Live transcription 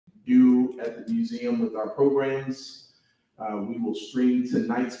do at the museum with our programs. We will stream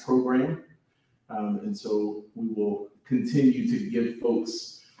tonight's program, and so we will continue to give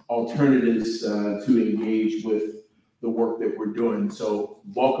folks alternatives to engage with the work that we're doing. So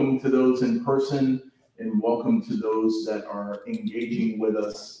welcome to those in person and welcome to those that are engaging with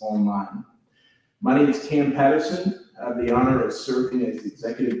us online. My name is Cam Patterson. I have the honor of serving as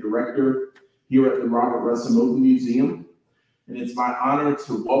Executive Director here at the Robert Russell Moton Museum. And it's my honor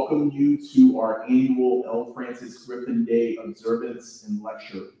to welcome you to our annual L. Francis Griffin Day Observance and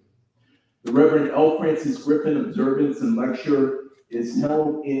Lecture. The Reverend L. Francis Griffin Observance and Lecture is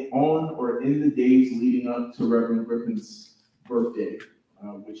held on or in the days leading up to Reverend Griffin's birthday,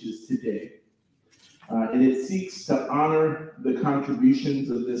 which is today. And it seeks to honor the contributions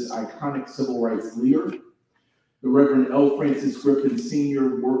of this iconic civil rights leader. The Reverend L. Francis Griffin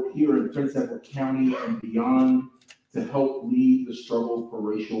Sr. worked here in Prince Edward County and beyond to help lead the struggle for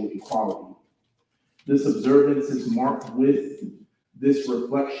racial equality. This observance is marked with this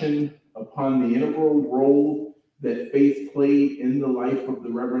reflection upon the integral role that faith played in the life of the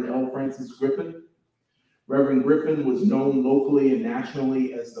Reverend L. Francis Griffin. Reverend Griffin was known locally and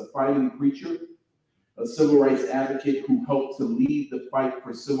nationally as the fighting preacher, a civil rights advocate who helped to lead the fight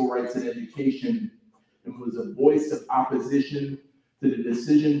for civil rights and education, and was a voice of opposition to the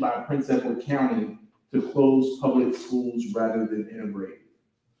decision by Prince Edward County to close public schools rather than integrate.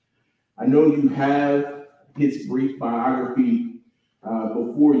 I know you have his brief biography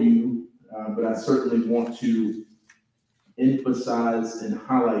before you, but I certainly want to emphasize and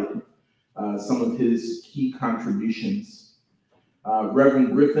highlight some of his key contributions.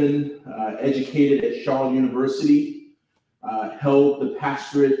 Reverend Griffin, educated at Shaw University, held the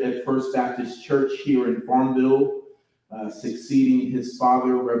pastorate at First Baptist Church here in Farmville, succeeding his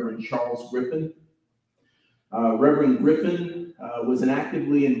father, Reverend Charles Griffin. Reverend Griffin was an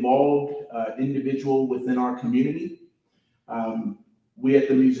actively involved individual within our community. We at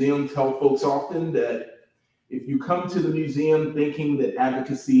the museum tell folks often that if you come to the museum thinking that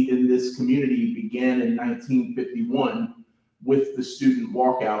advocacy in this community began in 1951 with the student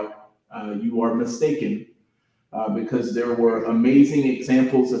walkout, you are mistaken, because there were amazing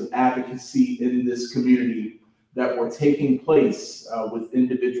examples of advocacy in this community that were taking place with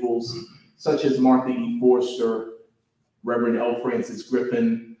individuals such as Martha E. Forster, Reverend L. Francis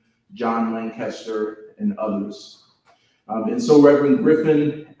Griffin, John Lancaster, and others. And so Reverend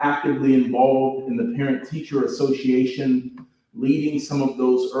Griffin, actively involved in the Parent-Teacher Association, leading some of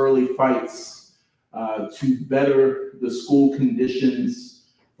those early fights to better the school conditions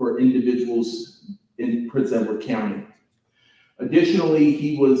for individuals in Prince Edward County. Additionally,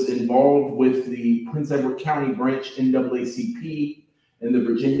 he was involved with the Prince Edward County branch NAACP and the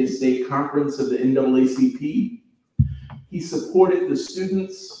Virginia State Conference of the NAACP. He supported the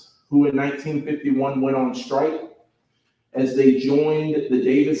students who in 1951 went on strike as they joined the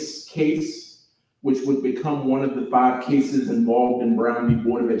Davis case, which would become one of the 5 cases involved in Brown v.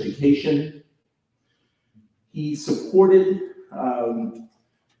 Board of Education. He supported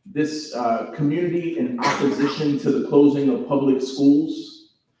this community in opposition to the closing of public schools.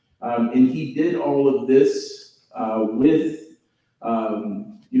 And he did all of this with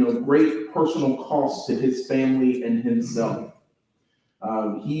great personal cost to his family and himself.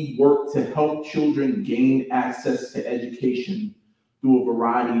 He worked to help children gain access to education through a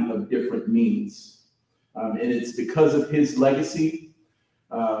variety of different means. And it's because of his legacy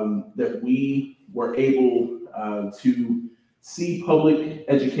that we were able to see public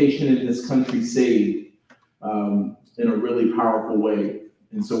education in this country saved in a really powerful way.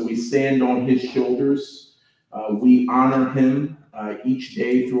 And so we stand on his shoulders. We honor him each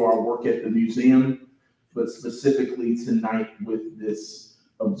day through our work at the museum, but specifically tonight with this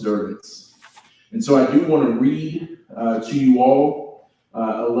observance. And so I do want to read to you all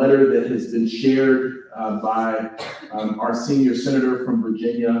a letter that has been shared by our senior senator from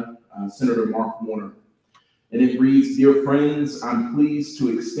Virginia, Senator Mark Warner. And it reads, "Dear friends, I'm pleased to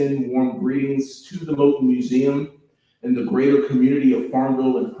extend warm greetings to the Moton Museum and the greater community of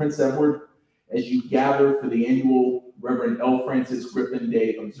Farmville and Prince Edward as you gather for the annual Reverend L. Francis Griffin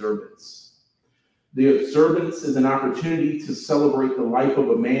Day Observance. The observance is an opportunity to celebrate the life of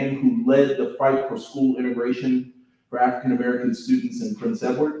a man who led the fight for school integration for African American students in Prince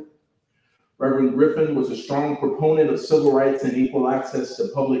Edward. Reverend Griffin was a strong proponent of civil rights and equal access to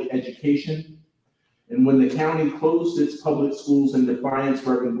public education. And when the county closed its public schools in defiance,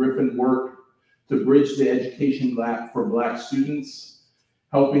 Reverend Griffin worked to bridge the education gap for Black students,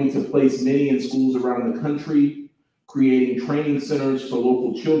 helping to place many in schools around the country, creating training centers for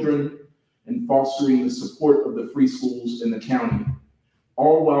local children, and fostering the support of the free schools in the county,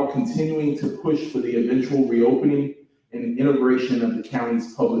 all while continuing to push for the eventual reopening and integration of the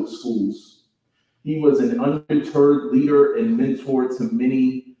county's public schools. He was an undeterred leader and mentor to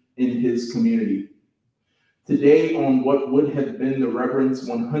many in his community. Today, on what would have been the Reverend's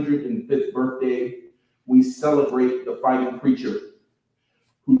 105th birthday, we celebrate the fighting preacher,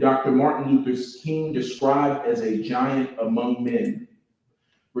 who Dr. Martin Luther King described as a giant among men.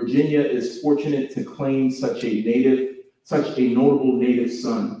 Virginia is fortunate to claim such a notable native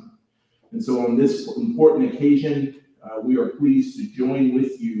son. And so on this important occasion, we are pleased to join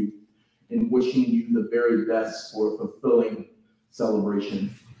with you in wishing you the very best for a fulfilling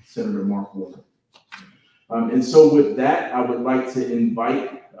celebration, Senator Mark Warner. And so with that, I would like to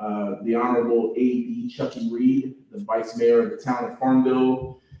invite the Honorable A.D. Chucky Reed, the Vice Mayor of the Town of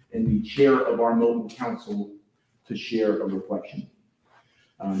Farmville, and the Chair of our Moton Council to share a reflection.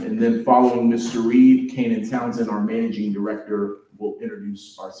 And then following Mr. Reed, Kanan Townsend, our Managing Director, will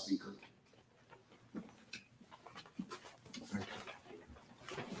introduce our speaker.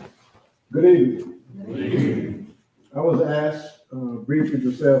 Good evening. Good evening. I was asked briefly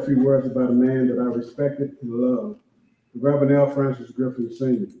to say a few words about a man that I respected and loved, the Reverend L. Francis Griffin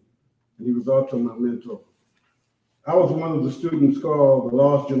Sr., and he was also my mentor. I was one of the students called the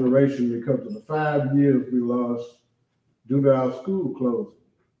lost generation because of the 5 years we lost due to our school closing.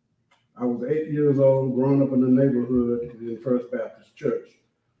 I was 8 years old, growing up in the neighborhood in First Baptist Church,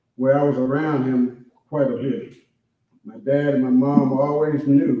 where I was around him quite a bit. My dad and my mom always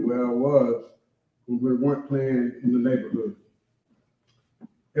knew where I was when we weren't playing in the neighborhood.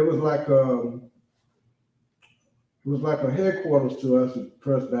 It was like a headquarters to us at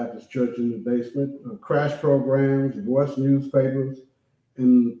First Baptist Church in the basement, crash programs, voice newspapers,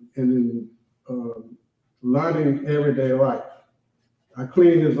 and learning everyday life. I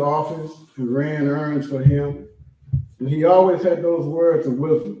cleaned his office and ran errands for him, and he always had those words of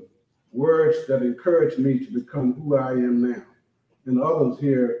wisdom, words that encouraged me to become who I am now, and others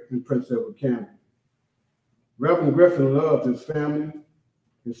here in Prince Edward County. Reverend Griffin loved his family,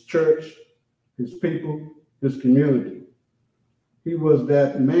 his church, his people, his community. He was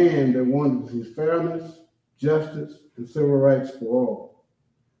that man that wanted his fairness, justice, and civil rights for all.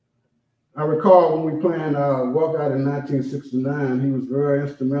 I recall when we planned our walkout in 1969, he was very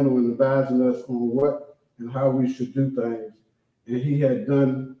instrumental in advising us on what and how we should do things, and he had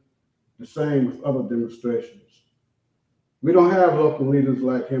done the same with other demonstrations. We don't have local leaders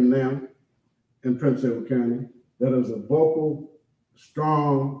like him now in Prince Edward County that is as vocal,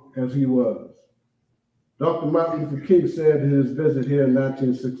 strong as he was. Dr. Martin Luther King said in his visit here in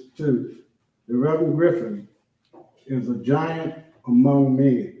 1962, the Reverend Griffin is a giant among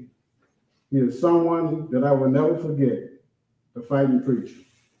men. He is someone that I will never forget, the fighting preacher.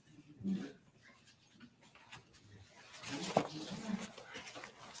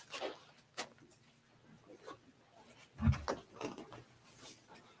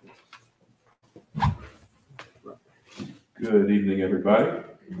 Good evening, everybody.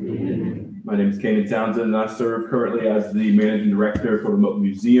 My name is Kanan Townsend, and I serve currently as the Managing Director for the Moton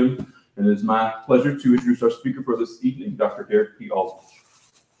Museum. And it's my pleasure to introduce our speaker for this evening, Dr. Derrick P. Alridge.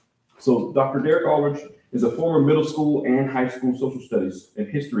 So Dr. Derrick Alridge is a former middle school and high school social studies and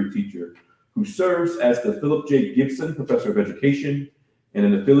history teacher who serves as the Philip J. Gibson Professor of Education and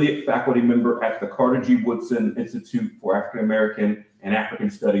an affiliate faculty member at the Carter G. Woodson Institute for African American and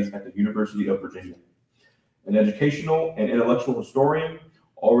African Studies at the University of Virginia. An educational and intellectual historian,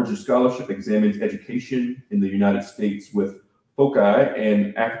 Alridge's scholarship examines education in the United States with foci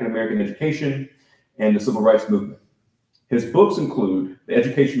in African American education and the civil rights movement. His books include The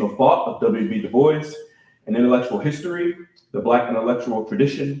Educational Thought of W.B. Du Bois, An Intellectual History, The Black Intellectual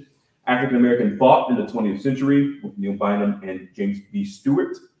Tradition, African American Thought in the 20th Century with Neil Bynum and James B.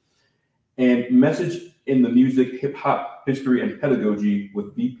 Stewart, and Message in the Music, Hip Hop, History, and Pedagogy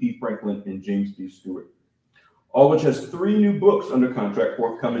with B.P. Franklin and James B. Stewart. Alridge has 3 new books under contract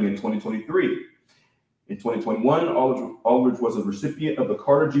forthcoming in 2023. In 2021, Alridge was a recipient of the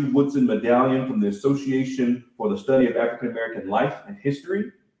Carter G. Woodson Medallion from the Association for the Study of African American Life and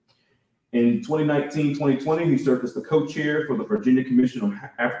History. In 2019-2020, he served as the co-chair for the Virginia Commission on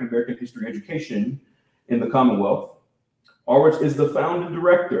African American History and Education in the Commonwealth. Alridge is the founding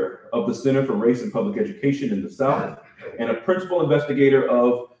director of the Center for Race and Public Education in the South and a principal investigator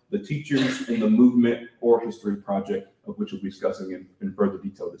of the Teachers in the Movement Oral History Project, of which we'll be discussing in further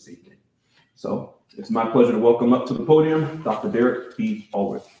detail this evening. So it's my pleasure to welcome up to the podium, Dr. Derrick P.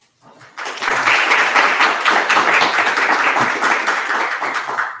 Alridge.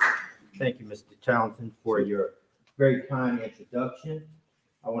 Thank you, Mr. Townsend, for your very kind introduction.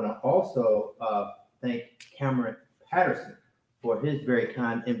 I want to also thank Cameron Patterson for his very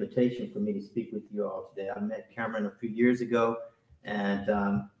kind invitation for me to speak with you all today. I met Cameron a few years ago, and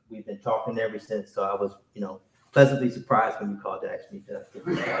we've been talking ever since. So I was, pleasantly surprised when you called to ask me to.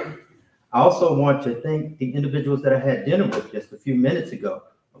 I also want to thank the individuals that I had dinner with just a few minutes ago.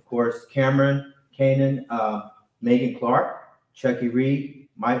 Of course, Cameron, Kanan, Megan Clark, Chucky Reed,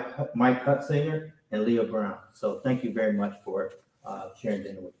 Mike Hutzinger, and Leo Brown. So thank you very much for sharing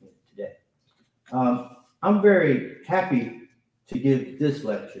dinner with me today. I'm very happy to give this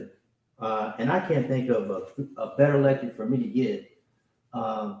lecture, and I can't think of a better lecture for me to give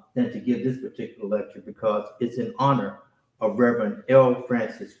than to give this particular lecture, because it's in honor of Reverend L.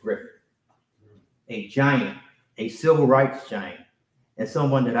 Francis Griffin, a giant, a civil rights giant, and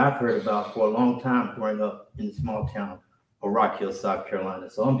someone that I've heard about for a long time growing up in the small town of Rock Hill, South Carolina.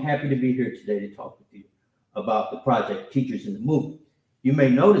 So I'm happy to be here today to talk with you about the project Teachers in the Movement. You may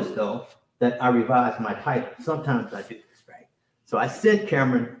notice, though, that I revised my title. Sometimes I do this, right? So I sent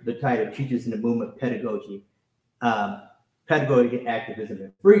Cameron the title Teachers in the Movement, Pedagogy, Activism,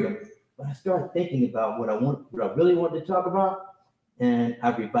 and Freedom. But I started thinking about what I really wanted to talk about, and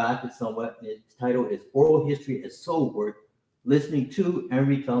I revised it somewhat. And its title is Oral History as Soul Work, Listening to and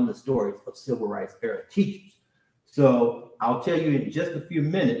Retelling the Stories of Civil Rights Era Teachers. So I'll tell you in just a few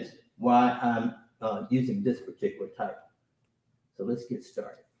minutes why I'm using this particular title. So let's get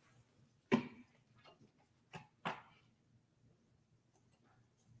started.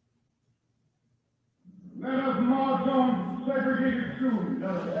 Let us march on segregated schools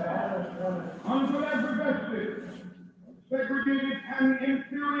until every vestige of segregated and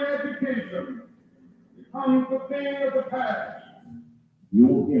inferior education becomes a thing of the past. You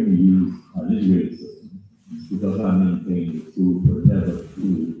won't hear me use an integrated system because I maintain the school forever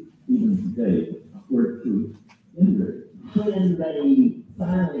through, even today, work through integrated. When they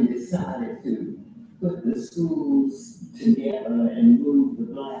finally decided to put the schools together and move the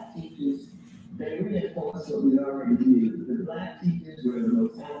Black teachers, they reinforced what we already knew. The Black teachers were the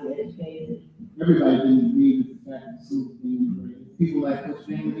most highly educated. Everybody didn't agree with the fact that schools being integrated. People like Coach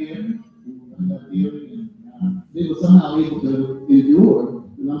James here, who run that theory, and they were somehow able to endure,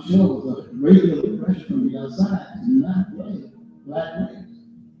 and I'm sure it was a great deal of pressure from the outside to not play Black players.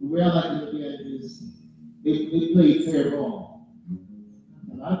 The way I like to look at it is they played fair ball.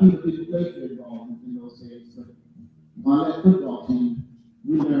 A lot of people didn't play fair ball in those days, but on that football team,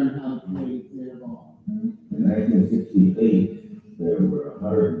 we learned how to play fair ball. In 1968, there were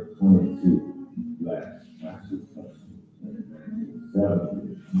 122 Black master classes. In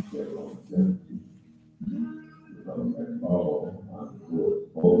 1970, there were only 17. Because that's all on the court,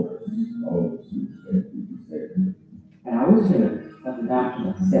 all the students had to be segregated. And I was here of the doctrine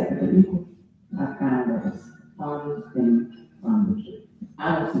of separate equal. I found that was always been from the truth. I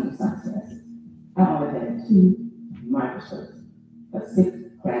don't see the success. I only had 2 microscopes, but 6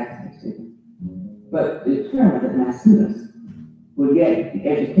 classroom students, but determined that my students would get the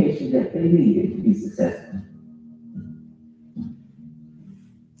education that they needed to be successful.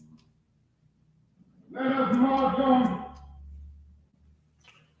 Let us march on.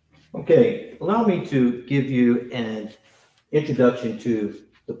 Okay, allow me to give you an introduction to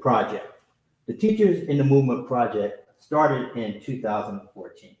the project. The Teachers in the Movement project started in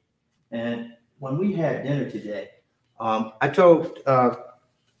 2014. And when we had dinner today, I told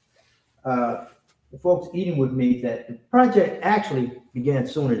the folks eating with me that the project actually began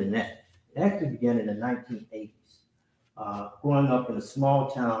sooner than that. It actually began in the 1980s, growing up in a small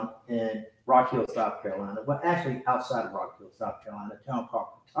town in Rock Hill, South Carolina, but actually outside of Rock Hill, South Carolina, a town called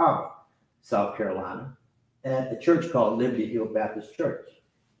Catawba, South Carolina, at a church called Liberty Hill Baptist Church.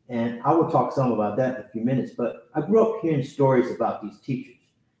 And I will talk some about that in a few minutes, but I grew up hearing stories about these teachers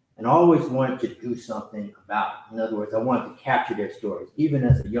and I always wanted to do something about it. In other words, I wanted to capture their stories, even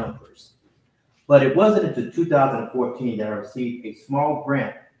as a young person. But it wasn't until 2014 that I received a small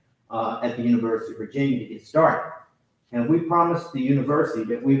grant at the University of Virginia to get started. And we promised the university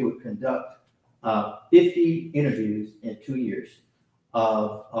that we would conduct 50 interviews in 2 years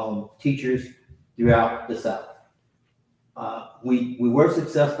of teachers throughout the South. We were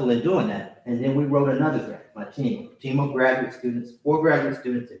successful in doing that. And then we wrote another grant, my team of graduate students, 4 graduate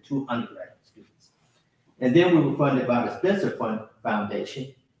students and 2 undergraduate students. And then we were funded by the Spencer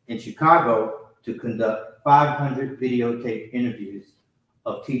Foundation in Chicago to conduct 500 videotape interviews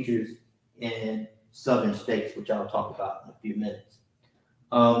of teachers in southern states, which I'll talk about in a few minutes.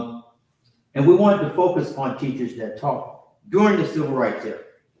 And we wanted to focus on teachers that taught during the Civil Rights era.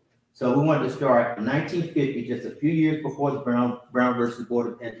 So we wanted to start in 1950, just a few years before the Brown versus Board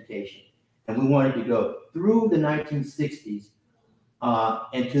of Education. And we wanted to go through the 1960s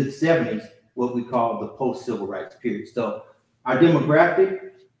into the 70s, what we call the post-civil rights period. So Our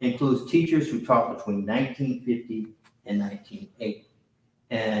demographic includes teachers who taught between 1950 and 1980.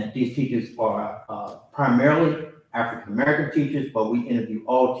 And these teachers are primarily African-American teachers, but we interview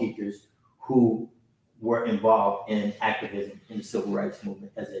all teachers who were involved in activism in the civil rights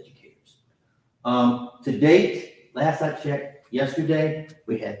movement as educators. To date, last I checked yesterday,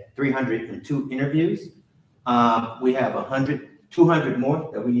 we had 302 interviews. We have 200 more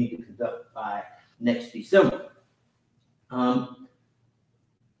that we need to conduct by next December.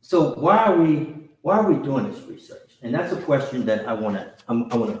 So why are we doing this research? And that's a question that I want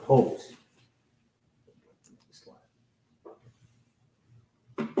to pose.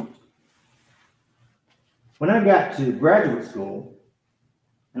 When I got to graduate school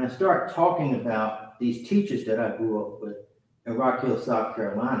and I started talking about these teachers that I grew up with in Rock Hill, South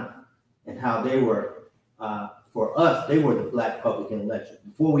Carolina, and how they were, for us, they were the Black public intellectuals.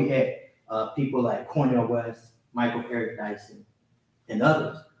 Before we had people like Cornel West, Michael Eric Dyson, and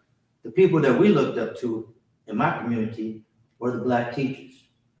others, the people that we looked up to in my community were the Black teachers,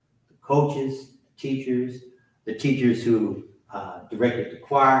 the coaches, the teachers who directed the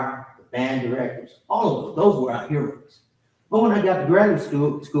choir, the band directors, all of those were our heroes. But when I got to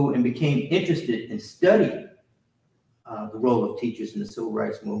graduate school and became interested in studying the role of teachers in the civil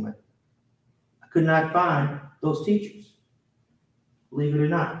rights movement, I could not find those teachers, believe it or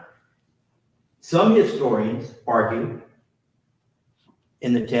not. Some historians argue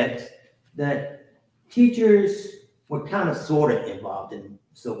in the text that teachers were kind of sort of involved in the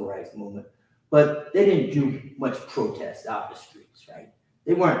civil rights movement, but they didn't do much protest out the streets, right?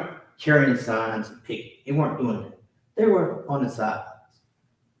 They weren't carrying signs and picketing. They weren't doing that. They were on the sidelines.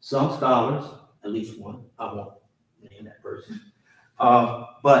 Some scholars, at least one, I won't name that person,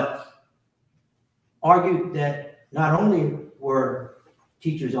 but argued that not only were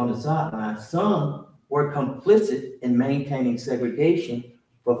teachers on the sidelines, some were complicit in maintaining segregation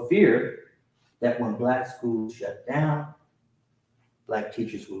for fear that when Black schools shut down, Black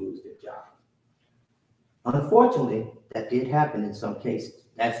teachers would lose their jobs. Unfortunately, that did happen in some cases.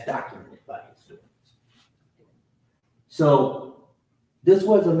 That's documented by historians. So this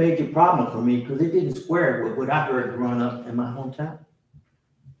was a major problem for me because it didn't square with what I heard growing up in my hometown.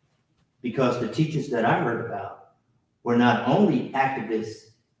 Because the teachers that I heard about were not only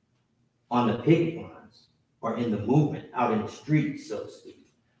activists on the picket lines or in the movement out in the streets, so to speak,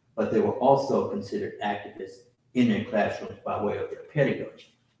 but they were also considered activists in their classrooms by way of their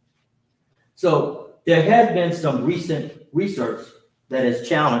pedagogy. So there has been some recent research that has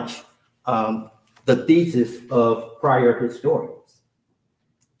challenged the thesis of prior historians.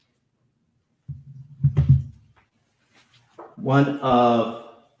 One of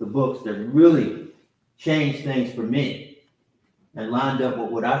the books that really changed things for me and lined up with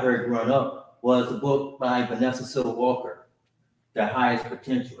what I heard growing up was a book by Vanessa Silver Walker, The Highest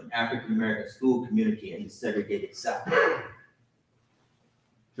Potential in African-American School Community in the Segregated South.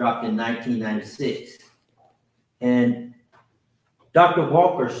 Dropped in 1996. And Dr.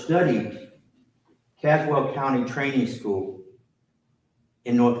 Walker studied Caswell County Training School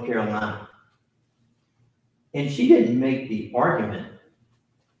in North Carolina. And she didn't make the argument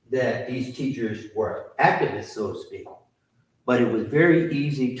that these teachers were activists, so to speak, but it was very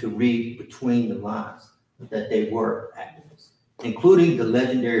easy to read between the lines that they were activists, including the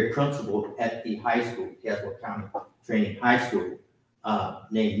legendary principal at the high school, Caswell County Training High School,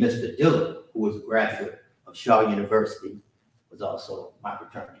 named Mr. Dillon, who was a graduate of Shaw University, was also my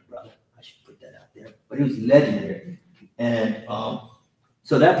fraternity brother. I should put that out there, but he was legendary. And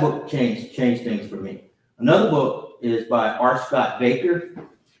so that book changed things for me. Another book is by R. Scott Baker,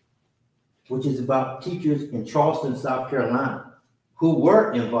 which is about teachers in Charleston, South Carolina, who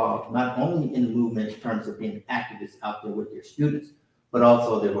were involved not only in the movement in terms of being activists out there with their students, but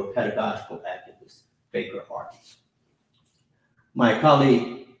also they were pedagogical activists, Baker argues. My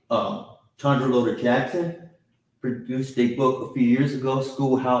colleague, Chandra Loder Jackson, produced a book a few years ago,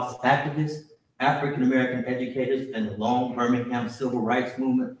 Schoolhouse Activists, African-American Educators and the Long Birmingham Civil Rights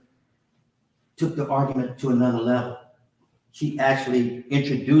Movement, took the argument to another level. She actually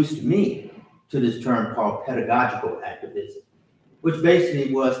introduced me to this term called pedagogical activism, which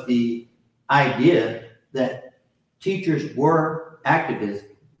basically was the idea that teachers were activists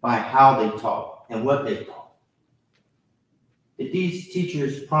by how they taught and what they taught. That these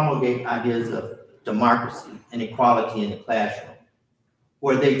teachers promulgate ideas of democracy and equality in the classroom.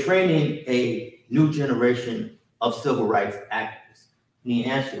 Were they training a new generation of civil rights activists? And the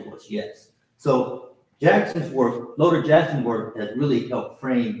answer was yes. So Loder Jackson's work has really helped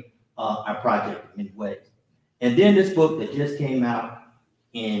frame our project in many ways. And then this book that just came out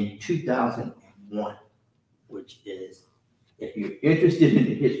in 2001, which is If you're interested in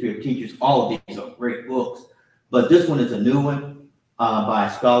the history of teachers, all of these are great books. But this one is a new one by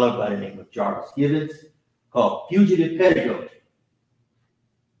a scholar by the name of Jarvis Gibbons called Fugitive Pedagogy,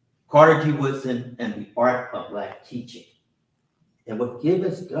 Carter G. Woodson and the Art of Black Teaching. And what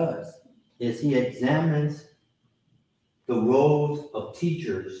Gibbons does is he examines the roles of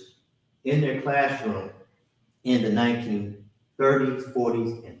teachers in their classroom in the 1930s,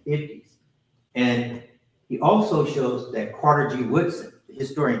 40s, and 50s. And he also shows that Carter G. Woodson, the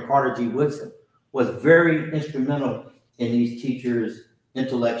historian Carter G. Woodson, was very instrumental in these teachers'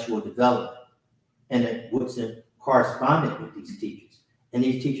 intellectual development, and that Woodson corresponded with these teachers, and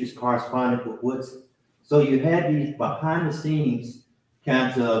these teachers corresponded with Woodson. So you had these behind-the-scenes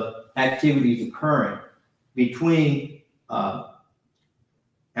kinds of activities occurring between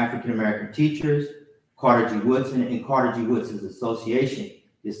African-American teachers, Carter G. Woodson, and Carter G. Woodson's association,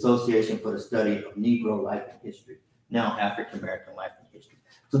 the Association for the Study of Negro Life and History, now African-American Life and History.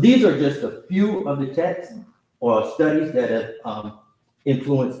 So these are just a few of the texts or studies that have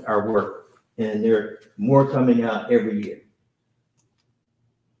influenced our work, and there are more coming out every year.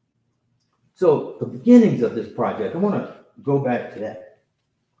 So the beginnings of this project, I want to go back to that.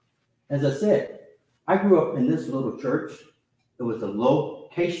 As I said, I grew up in this little church. It was the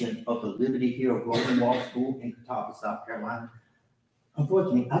location of the Liberty Hill Golden Wall School in Catawba, South Carolina.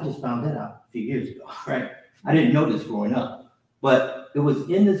 Unfortunately, I just found that out a few years ago, right? I didn't know this growing up, but it was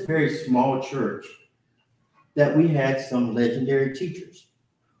in this very small church that we had some legendary teachers.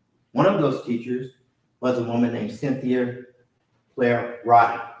 One of those teachers was a woman named Cynthia Claire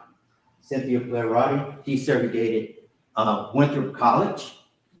Roddy. Cynthia Claire Roddy desegregated Winthrop College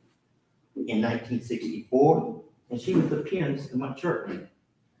in 1964, and she was the pianist in my church.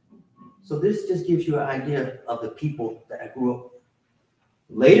 So this just gives you an idea of the people that I grew up with.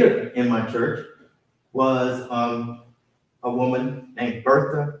 Later in my church was a woman named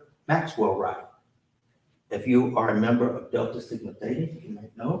Bertha Maxwell Roddy. If you are a member of Delta Sigma Theta, you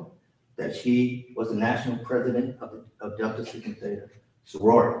might know that she was the national president of Delta Sigma Theta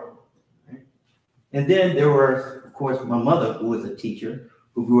sorority. Right? And then there was, of course, my mother, who was a teacher,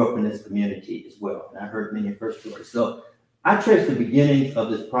 who grew up in this community as well. And I heard many of her stories. So I traced the beginnings of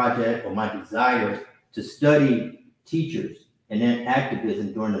this project, or my desire to study teachers and then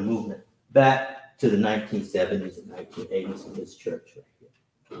activism during the movement back to the 1970s and 1980s in this church right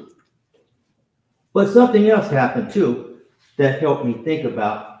here. But something else happened too that helped me think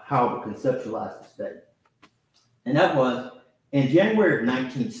about how to conceptualize the study. And that was in January of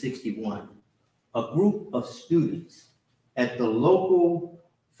 1961, a group of students at the local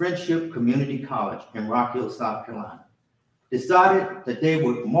Friendship Community College in Rock Hill, South Carolina, decided that they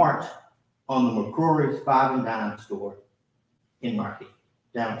would march on the McCrory's 5 and Dime store in Rock Hill,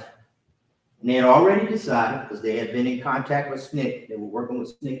 downtown. And they had already decided, because they had been in contact with SNCC, they were working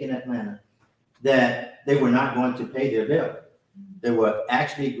with SNCC in Atlanta, that they were not going to pay their bill. They were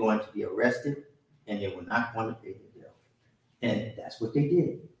actually going to be arrested, and they were not going to pay their bill. And that's what they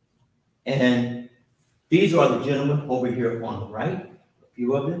did. And these are the gentlemen over here on the right, a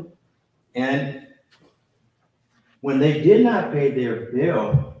few of them. And when they did not pay their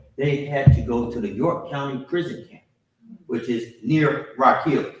bill, they had to go to the York County prison camp, which is near Rock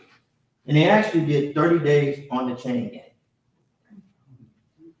Hill. And they actually did 30 days on the chain gang.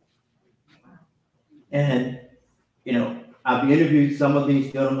 And, you know, I've interviewed some of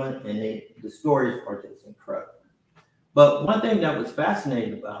these gentlemen, and the stories are just incredible. But one thing that was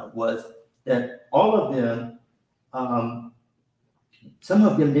fascinating about it was that all of them, some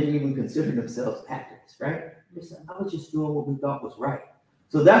of them didn't even consider themselves activists, right? They said, I was just doing what we thought was right.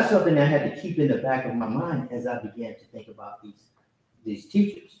 So that's something I had to keep in the back of my mind as I began to think about these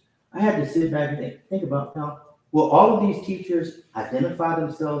teachers. I had to sit back and think about, now, will all of these teachers identify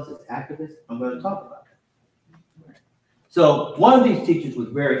themselves as activists? I'm going to talk about that. So one of these teachers was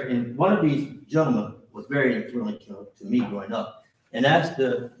one of these gentlemen was very influential to me growing up. And that's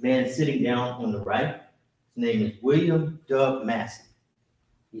the man sitting down on the right. His name is William Doug Massey.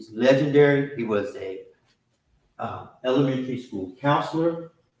 He's legendary. He was a elementary school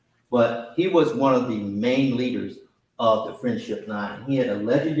counselor, but he was one of the main leaders of the Friendship Line. He had a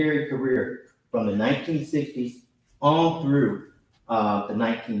legendary career from the 1960s on through the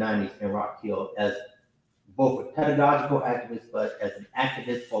 1990s in Rock Hill as both a pedagogical activist, but as an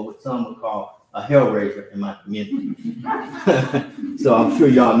activist, or what some would call a hellraiser in my community. So I'm sure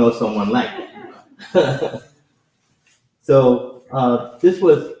y'all know someone like that. So this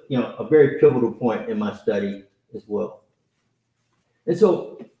was, a very pivotal point in my study as well. And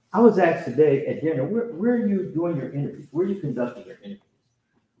so I was asked today at dinner, where are you doing your interviews? Where are you conducting your interviews?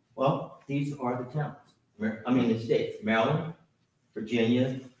 Well, these are the towns. the states, Maryland,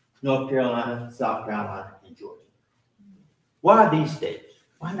 Virginia, North Carolina, South Carolina, and Georgia. Why these states?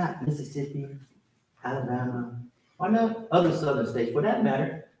 Why not Mississippi, Alabama? Why not other southern states, for that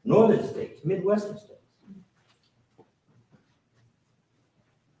matter, northern states, Midwestern states?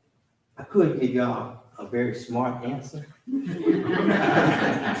 I could give y'all a very smart answer, but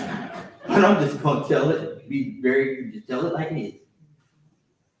I'm just gonna tell it, just tell it like it is.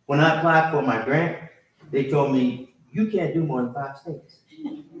 When I applied for my grant, they told me, you can't do more than 5 states.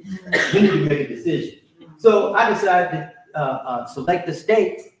 You need to make a decision. So I decided to select the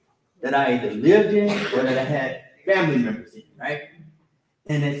states that I either lived in or that I had family members in, right?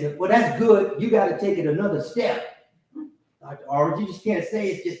 And they said, well, that's good. You got to take it another step. Dr. Alridge, you just can't say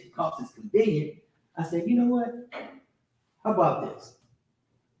it's just because it's convenient. I said, you know what? How about this?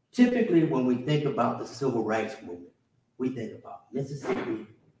 Typically, when we think about the civil rights movement, we think about Mississippi,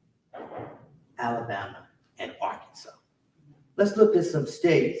 Alabama, and Arkansas. Let's look at some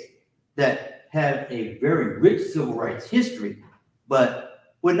states that have a very rich civil rights history, but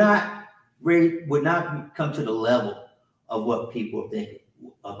would not come to the level of what people think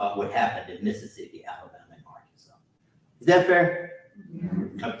about what happened in Mississippi, Alabama, and Arkansas. Is that fair?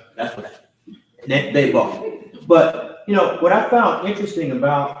 Okay, that's what I think. They both. But what I found interesting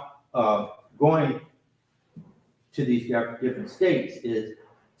about going to these different states is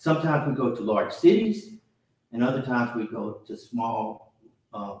sometimes we go to large cities, and other times we go to small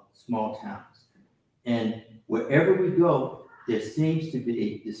towns. And wherever we go, the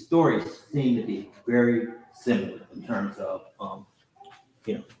stories seem to be very similar in terms of,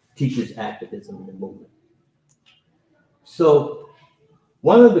 teachers' activism in the movement. So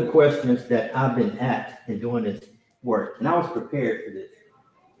one of the questions that I've been asked in doing this work, and I was prepared for this,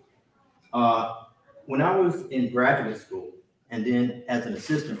 when I was in graduate school, and then as an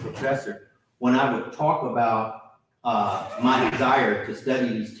assistant professor, when I would talk about my desire to study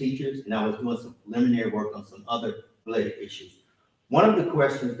these teachers, and I was doing some preliminary work on some other related issues, one of the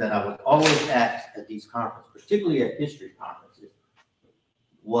questions that I was always asked at these conferences, particularly at history conferences,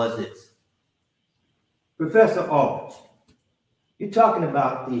 was this: Professor Alridge, you're talking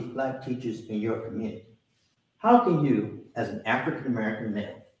about these Black teachers in your community. How can you, as an African-American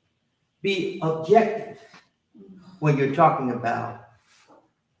male, be objective when you're talking about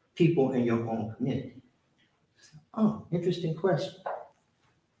people in your own community? Oh, interesting question.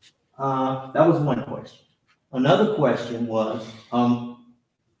 That was one question. Another question was, how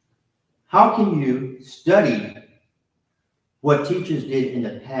can you study what teachers did in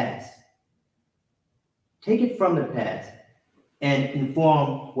the past, take it from the past, and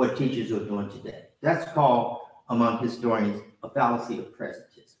inform what teachers are doing today? That's called, among historians, a fallacy of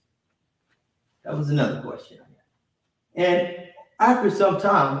presentism. That was another question I had. And after some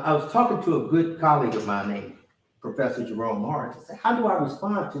time, I was talking to a good colleague of mine named Professor Jerome Morris. I said, how do I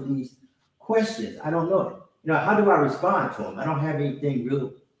respond to these questions? I don't know. How do I respond to them? I don't have anything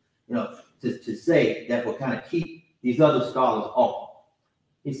real, to say that will kind of keep these other scholars off.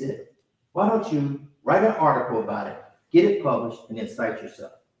 He said, why don't you write an article about it, get it published, and then cite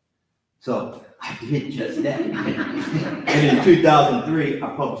yourself? So I did just that. And in 2003,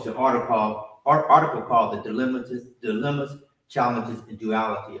 I published an article called The Dilemmas, Challenges, and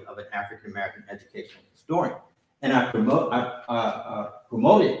Duality of an African-American Educational Historian. And I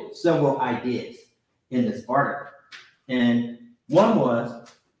promoted several ideas in this article. And one was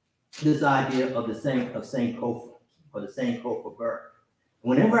this idea of the Sankofa, or the Sankofa birth.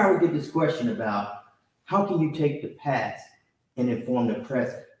 Whenever I would get this question about how can you take the past and inform the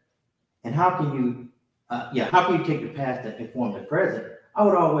present, and how can you take the past and inform the present, I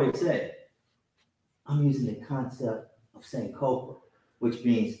would always say, I'm using the concept of Sankofa, which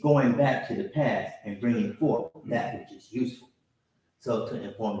means going back to the past and bringing forth that which is useful, so to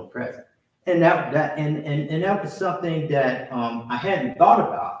inform the present. And that was something that I hadn't thought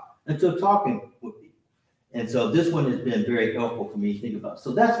about until talking with people. And so this one has been very helpful for me to think about.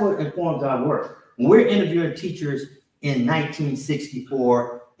 So that's what informs our work. When we're interviewing teachers in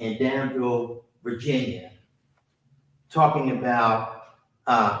 1964 in Danville, Virginia, talking about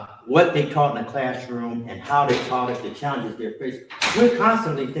what they taught in the classroom and how they taught it, the challenges they're facing, we're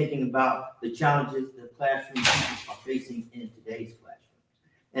constantly thinking about the challenges the classroom teachers are facing in today's classroom.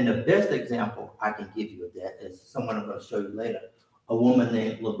 And the best example I can give you of that is someone I'm going to show you later, a woman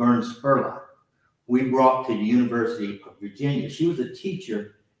named Laverne Spurlock. We brought to the University of Virginia. She was a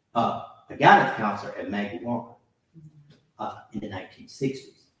teacher, a guidance counselor at Maggie Walker in the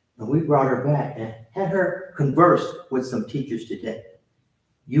 1960s. And we brought her back and had her converse with some teachers today.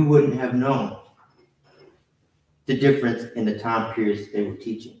 You wouldn't have known the difference in the time periods they were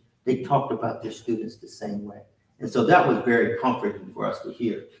teaching. they talked about their students the same way. And so that was very comforting for us to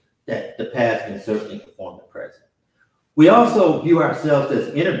hear that the past can certainly inform the present. We also view ourselves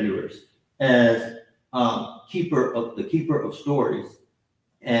as interviewers, as keeper of stories,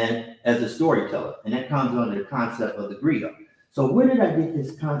 and as a storyteller, and that comes under the concept of the griot. So where did I get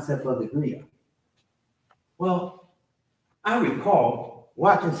this concept of the griot? Well, I recall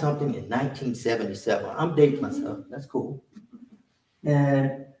watching something in 1977. I'm dating myself, that's cool.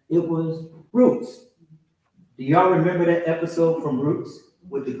 And it was Roots. Do y'all remember that episode from Roots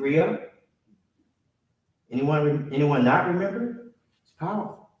with the griot? Anyone not remember? It's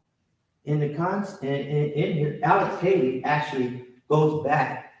powerful. In here, Alex Haley actually goes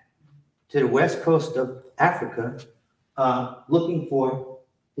back to the west coast of Africa, looking for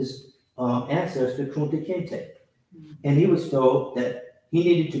his ancestor Kunta Kinte, and he was told that he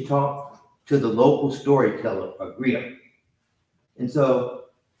needed to talk to the local storyteller, a griot, and so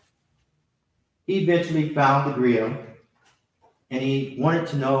he eventually found the griot, and he wanted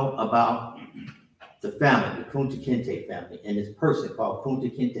to know about the family, the Kunta Kinte family, and this person called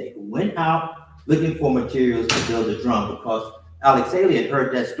Kunta Kinte, who went out looking for materials to build a drum because Alex Haley had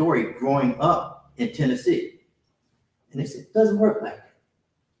heard that story growing up in Tennessee. And they said, it doesn't work like that.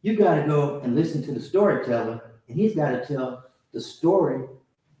 You got to go and listen to the storyteller, and he's got to tell the story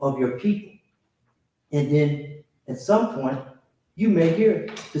of your people. And then at some point, you may hear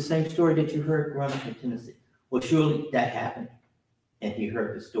the same story that you heard growing up in Tennessee. Well, surely that happened. And he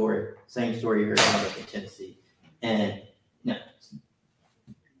heard the story, same story he heard growing up in Tennessee. And now,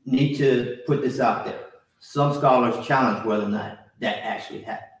 need to put this out there. Some scholars challenge whether or not that actually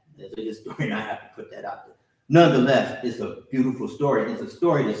happened. As a historian, I have to put that out there. Nonetheless, it's a beautiful story. It's a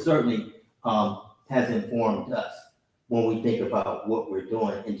story that certainly has informed us when we think about what we're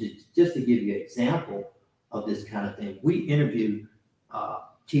doing. And just to give you an example of this kind of thing, we interview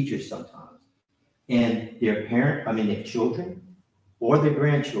teachers sometimes, and their their children or their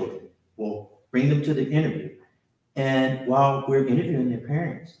grandchildren will bring them to the interview. And while we're interviewing their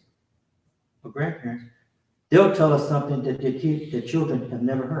parents or grandparents, they'll tell us something that the children have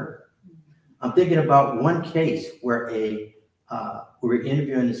never heard. I'm thinking about one case where we were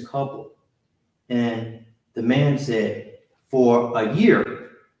interviewing this couple, and the man said, for a year,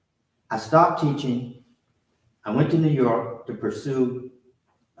 I stopped teaching. I went to New York to pursue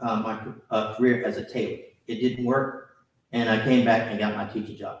my career as a tailor. It didn't work, and I came back and got my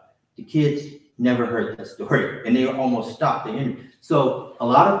teaching job. The kids never heard that story, and they almost stopped the interview. So a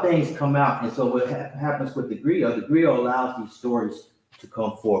lot of things come out, and so what happens with the griot allows these stories to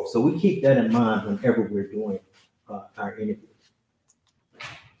come forth. So we keep that in mind whenever we're doing our interviews.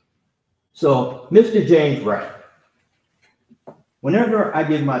 So Mr. James Wright, whenever I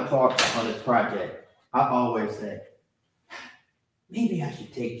give my talk on this project, I always say, maybe I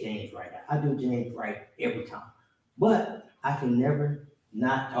should take James Wright. I do James Wright every time, but I can never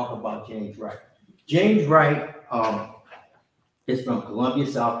not talk about James Wright. James Wright is from Columbia,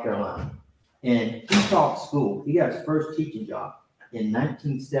 South Carolina, and he taught school. He got his first teaching job in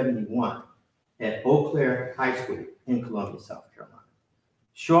 1971 at Eau Claire High School in Columbia, South Carolina,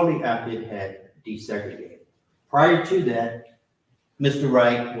 shortly after it had desegregated. Prior to that, Mr.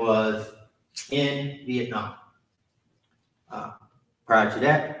 Wright was in Vietnam. Prior to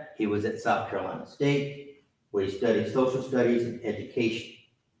that, he was at South Carolina State, where he studied social studies and education.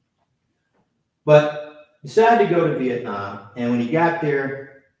 But he decided to go to Vietnam, and when he got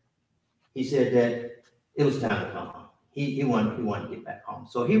there, he said that it was time to come home. He wanted to get back home.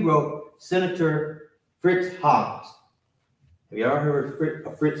 So he wrote Senator Fritz Hollins. Have you ever heard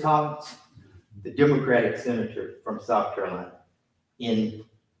of Fritz Hollins? The Democratic senator from South Carolina in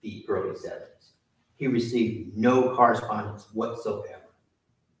the early 70s. He received no correspondence whatsoever.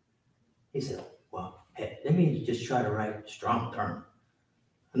 He said, well, hey, let me just try to write Strom Thurmond.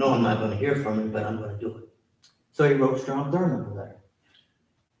 I know I'm not going to hear from him, but I'm going to do it. So he wrote Strom Thurmond a letter.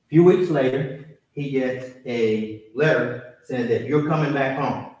 A few weeks later, he gets a letter saying that you're coming back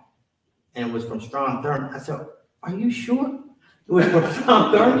home. And it was from Strom Thurmond. I said, are you sure it was from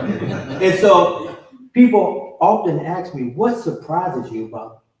Strom Thurmond? And so people often ask me, what surprises you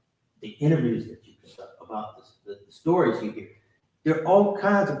about the interviews that you conduct, about the stories you hear? There are all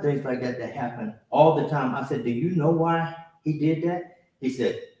kinds of things like that that happen all the time. I said, do you know why he did that? He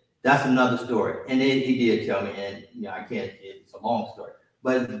said, that's another story. And then he did tell me, and I can't, it's a long story,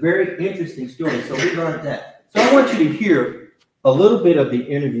 but it's a very interesting story. So we learned that. So I want you to hear a little bit of the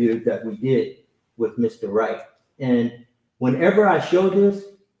interview that we did with Mr. Wright. And whenever I show this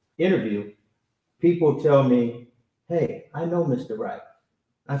interview, people tell me, hey, I know Mr. Wright.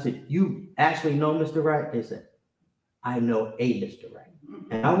 I said, you actually know Mr. Wright? They said, I know a Mr. Wright.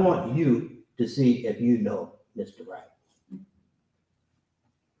 And I want you to see if you know Mr. Wright.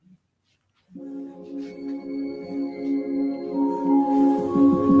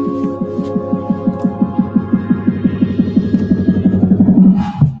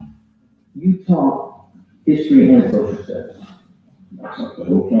 You taught history and social studies. I taught at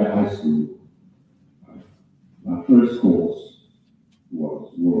Oak Flat High School. My first course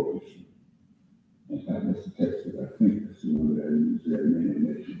was world history. In fact, that's the text that I think is the one that I used there in many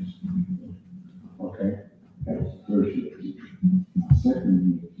nations. Okay, that was the first year teaching. My second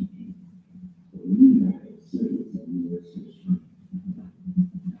year teaching, for me, I had civics and U.S. history.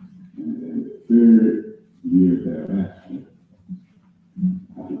 And then the third year thereafter,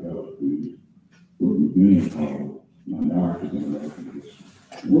 I developed what began called minorities in American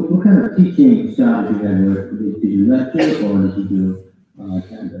history. What kind of teaching style did you have? Did you lecture or did you do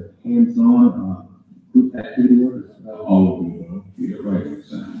kind of hands-on group activity work? All of the above. Yeah, right.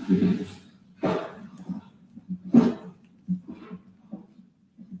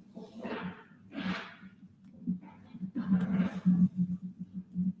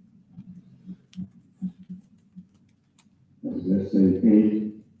 Let's say page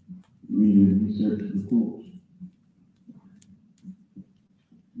reading research reports.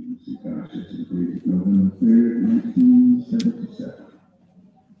 November 3rd, 1977.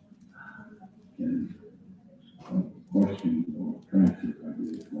 And question or transcript, I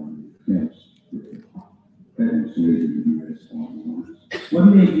did one of the attempts with pregnancy in the U.S. Army Wars. What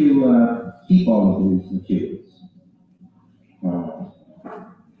made you keep all of these materials?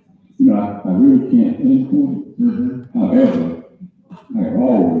 I really can't pinpoint it. However, I have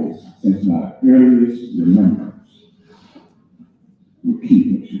always, since my earliest remembrance, would keep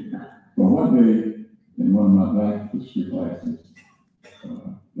material. But one day, in one of my Black history classes,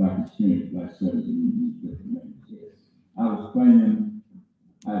 Black experience, Black studies, and different names, I was playing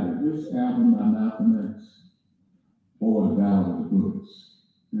either this album by Malcolm X or The Battle of the Bullets.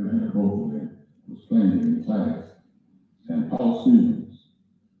 Both of them. I was playing it in class, and Paul Stevens,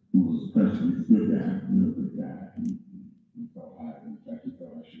 who was the principal, he's a good guy, real good guy. He thought in fact, he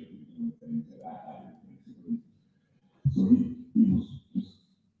thought I should be doing things that I didn't. So he was just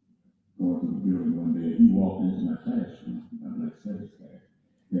going to the building one day. He walked into my classroom, my Black studies class.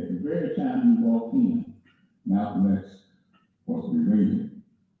 At the very time he walked in, Malcolm X was berating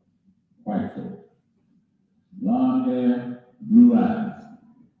white folk. Long hair, blue eyes.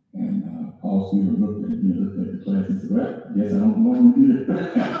 And Paul Stevens looked at me, looked at the class and said, well, I guess I don't belong here.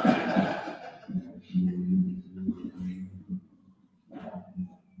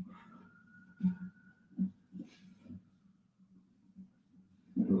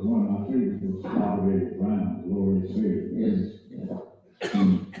 Because one of my favorites was Oliver Brown, the Lord said. Yes.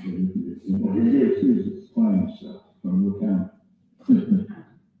 He did explain stuff from your count.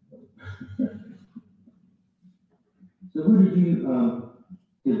 So where did you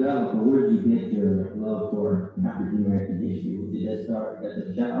develop, or where did you get your love for African American history? Did that start as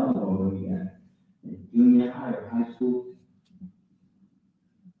a child, or when you got in junior high or high school?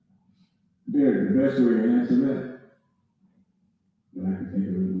 Derrick, the best way to answer that, but I can think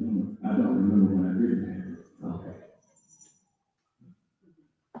of it remember. I don't remember when I didn't have it. Okay.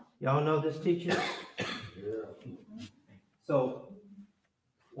 Y'all know this teacher? Yeah. So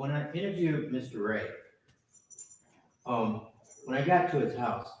when I interviewed Mr. Ray, when I got to his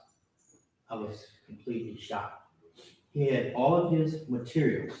house, I was completely shocked. He had all of his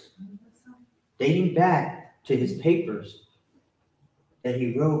materials dating back to his papers that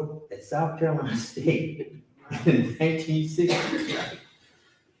he wrote at South Carolina State in 1960.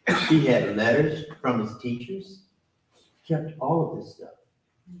 He had letters from his teachers, kept all of this stuff.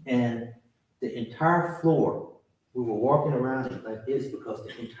 And the entire floor, we were walking around it like this because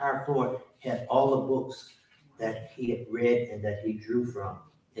the entire floor had all the books that he had read and that he drew from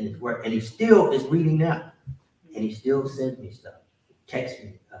in his work. And he still is reading now. And he still sends me stuff. Text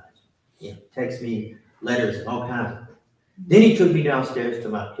me letters and all kinds of things. Then he took me downstairs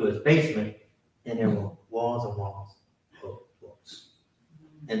to his basement, and there were walls and walls of books.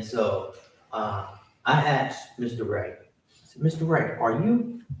 And so I asked Mr. Ray, I said, Mr. Ray, are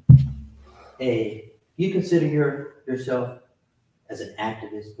you consider yourself as an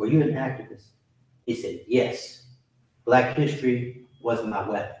activist? Were you an activist? He said, yes. Black history was my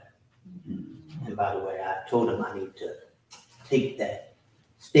weapon. And by the way, I told him I need to take that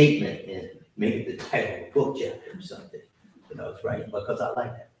statement and make it the title of a book chapter or something that I was writing, because I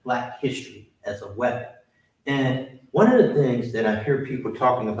like that, Black history as a weapon. And one of the things that I hear people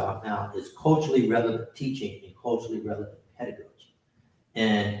talking about now is culturally relevant teaching and culturally relevant pedagogy.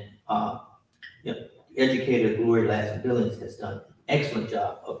 And educator Gloria Lasser-Billings has done an excellent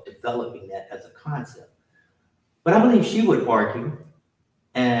job of developing that as a concept. But I believe she would argue,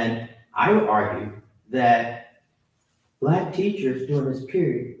 and I would argue, that Black teachers during this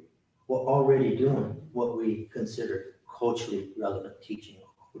period were already doing what we consider culturally relevant teaching or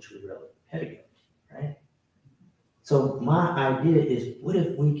culturally relevant pedagogy, right? So my idea is, what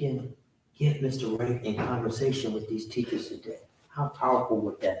if we can get Mr. Wright in conversation with these teachers today? How powerful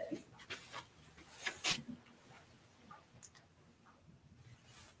would that be?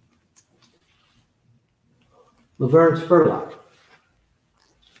 Laverne Spurlock.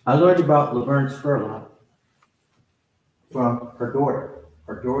 I learned about Laverne Spurlock from her daughter.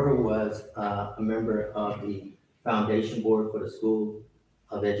 Her daughter was a member of the foundation board for the School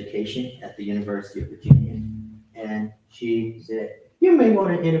of Education at the University of Virginia. And she said, you may want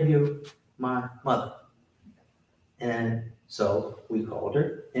to interview my mother. And so we called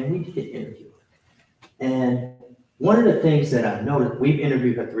her and we did interview her. And one of the things that I noticed, we've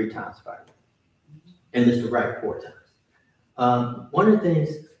interviewed her 3 times, by the way, and Mr. Wright 4 times. One of the things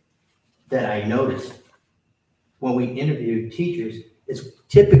that I noticed when we interview teachers is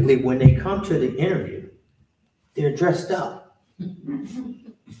typically when they come to the interview, they're dressed up.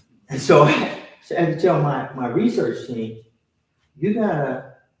 And so I had to tell my research team, you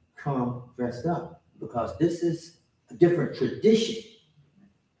gotta come dressed up because this is a different tradition.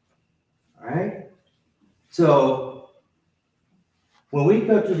 All right? So when we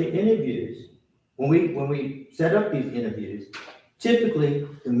go to the interviews, when we set up these interviews, typically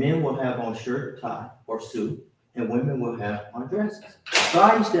the men will have on shirt, tie, or suit, and women will have on dresses. So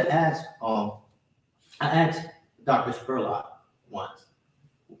I used to ask, I asked Dr. Spurlock once,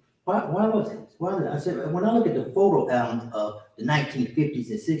 why was this? I said, when I look at the photo albums of the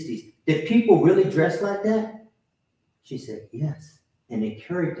 1950s and 60s, did people really dress like that? She said, yes, and they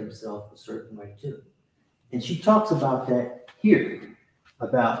carried themselves a certain way too. And she talks about that here,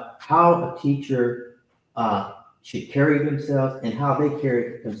 about how a teacher should carry themselves and how they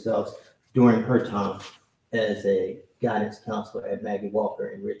carried themselves during her time as a guidance counselor at Maggie Walker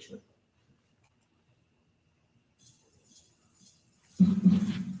in Richmond.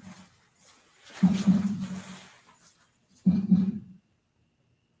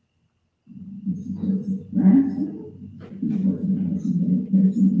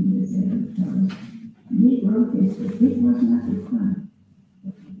 Negro history, it was not required.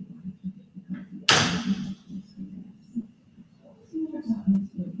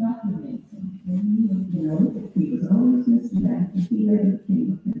 You know, he was always Mr. Jackson. He later became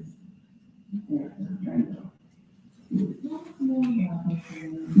a prince.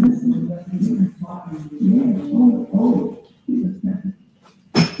 He was perfect.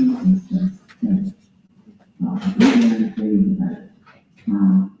 He was just perfect. We learned things about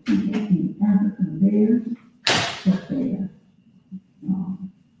how people in Africa there,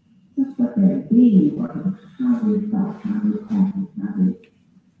 what their being was, how they thought, how they practiced, how they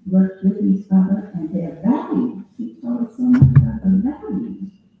worked with each other, and their values. He taught us so much about the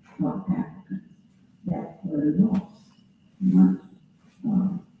values of Africans that were lost once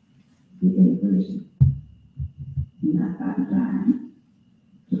the immigration, not by design,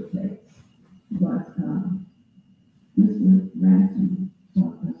 took place. But Mr. Ransom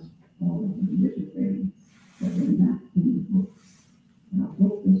taught us all of the little things that were not in the books. And our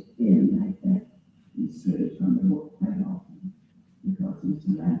book was thin like that. We strayed from the book quite often because Mr.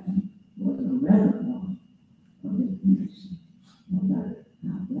 Ransom was a reservoir of information about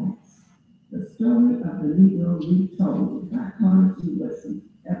our blacks. The story of the Negro Retold by Carter G. Wilson.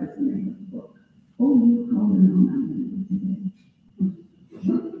 That was the name of the book. Oh, you calling on my memory today.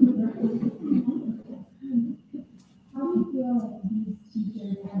 How do you feel these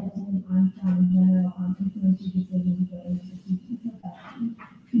teachers have attended on in general influence your decision to go into the teaching profession?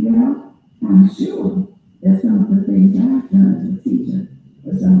 Well, I'm sure that some of the things I've done as a teacher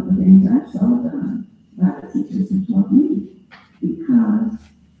are some of the things I saw done by the teachers who taught me, because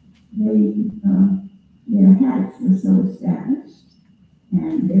their habits were so established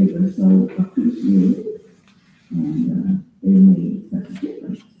and they were so appreciated, and they made such a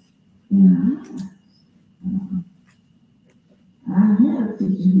difference in our lives. I had a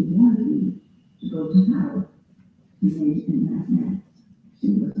teacher who wanted me to go to Howard to major in mathematics. She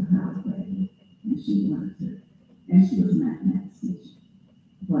was a Howard graduate, and she wanted to, and she was a mathematics teacher.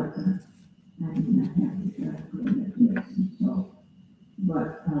 But I did not have to go in that direction. So,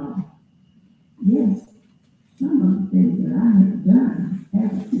 but yes, some of the things that I have done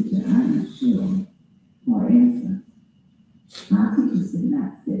as a teacher, I am sure. For instance, our teachers did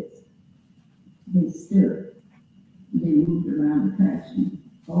not sit; they stood. They moved around the classroom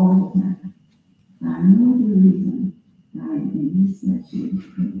all the time. I know the reason I am in this lecture is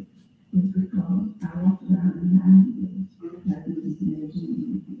because I walked around in 9 years like it was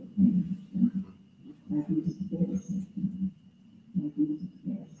imagining like it was embarrassing, like it was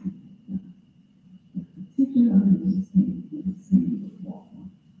embarrassing. The particular music came to the same walk on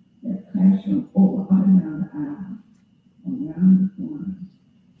that classroom over around the aisle, around the corner.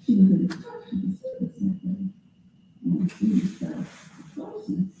 She was in touch with the students that day, and she felt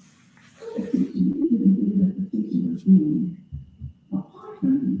closeness. The teacher, you didn't believe that the teacher was being apart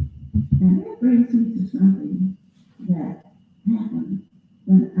from me. And that brings me to something that happened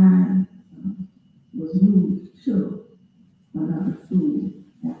when I was moved to another school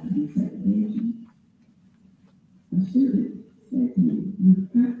after desegregation. A student said to me, "You've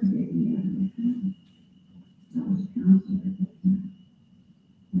got to get me out of this town." I was a counselor at that time.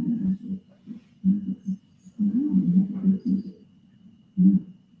 And I said, "No, you have to go teacher." No,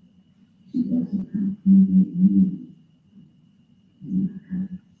 she doesn't comprehend me in my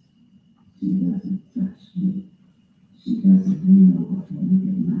house. She doesn't touch me. She doesn't lean over and look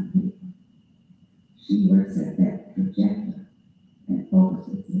at my paper. She works at that projector and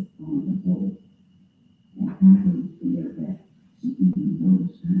focuses it on the board. And I didn't feel that she even knows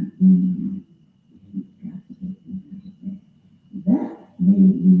I'm in there. You've got to get into that. That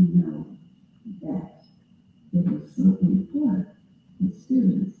made me know that it was so important for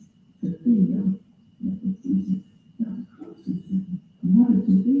students to feel that the teachers felt close to them, wanted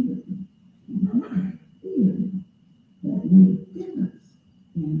to be with them. And that feeling that made a difference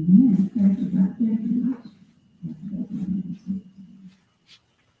in many places like that.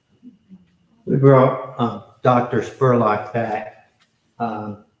 We brought Dr. Spurlock back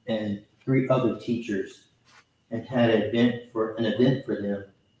and 3 other teachers and had an event for them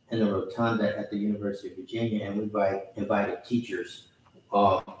in the rotunda at the University of Virginia, and we invited teachers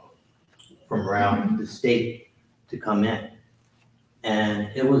from around the state to come in. And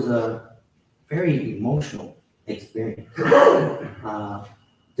it was a very emotional experience.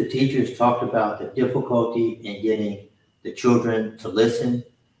 The teachers talked about the difficulty in getting the children to listen.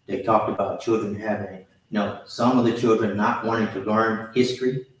 They talked about children having, some of the children not wanting to learn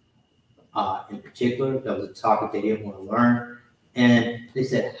history in particular. That was a topic they didn't want to learn. And they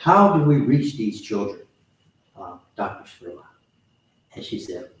said, "How do we reach these children, Dr. Spurlock?" And she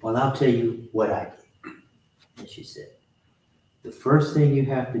said, "Well, I'll tell you what I did." And she said, "The first thing you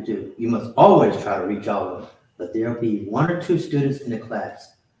have to do, you must always try to reach all of them, but there'll be 1 or 2 students in the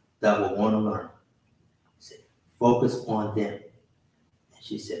class that will want to learn. She said, focus on them." And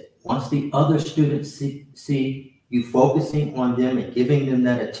she said, once the other students see you focusing on them and giving them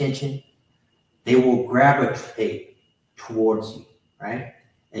that attention, they will gravitate towards you, right?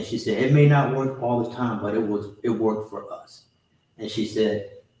 And she said, it may not work all the time, but it worked for us. And she said,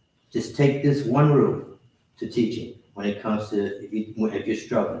 just take this one rule to teaching when it comes to if you're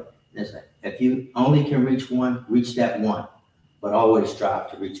struggling. And it's like, if you only can reach one, reach that one, but always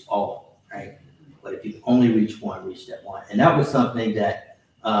strive to reach all, right? But if you only reach one, reach that one. And that was something that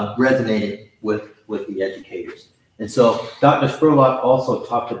resonated with the educators. And so Dr. Spurlock also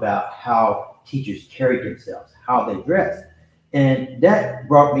talked about how teachers carry themselves, how they dress. And that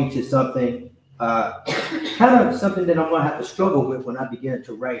brought me to something, kind of something that I'm going to have to struggle with when I begin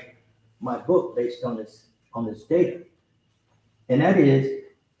to write my book based on this data. And that is,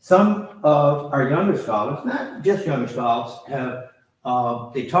 some of our younger scholars, not just younger scholars, have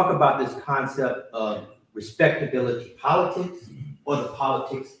they talk about this concept of respectability politics, or the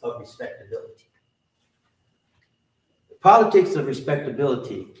politics of respectability. The politics of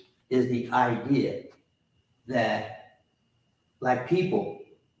respectability is the idea that Black people,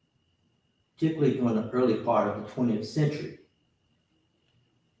 particularly during the early part of the 20th century,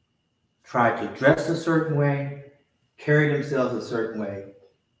 tried to dress a certain way, carry themselves a certain way,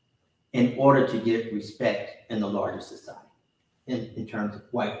 in order to get respect in the larger society, in terms of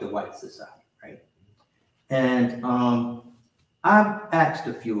the white society, right? And I've asked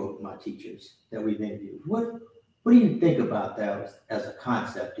a few of my teachers that we've interviewed, what do you think about that as a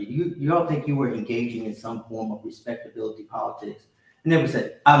concept? Do you all think you were engaging in some form of respectability politics? And they would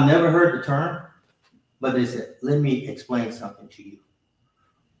say, I've never heard the term, but they said, let me explain something to you.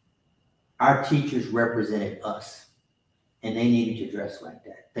 Our teachers represented us, and they needed to dress like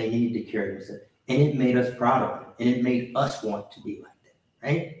that. They needed to carry themselves, and it made us proud of them, and it made us want to be like that,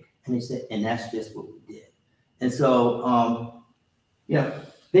 right? And they said, and that's just what we did. And so,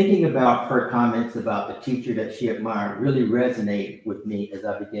 thinking about her comments about the teacher that she admired really resonated with me as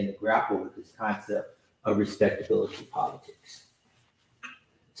I began to grapple with this concept of respectability politics.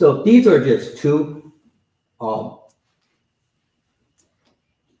 So these are just two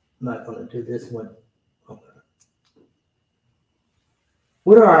not gonna do this one. Okay.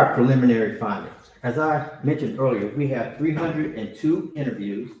 What are our preliminary findings? As I mentioned earlier, we have 302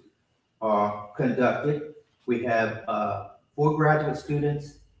 interviews conducted. We have 4 graduate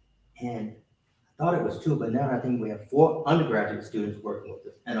students, and I thought it was 2, but now I think we have 4 undergraduate students working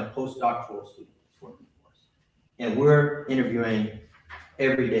with us and a postdoctoral student working for us. And we're interviewing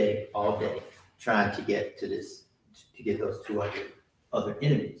every day, all day, trying to get to this, to get those 200 other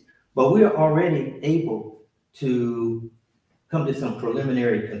interviews. But we are already able to come to some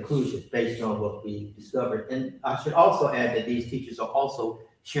preliminary conclusions based on what we discovered. And I should also add that these teachers are also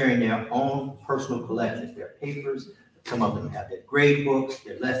sharing their own personal collections, their papers. Some of them have their grade books,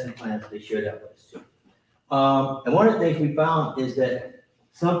 their lesson plans. They share that with us too. And one of the things we found is that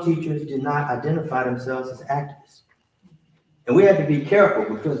some teachers did not identify themselves as activists. And we had to be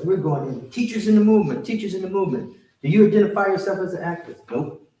careful because we're going in, teachers in the movement, teachers in the movement. Do you identify yourself as an activist?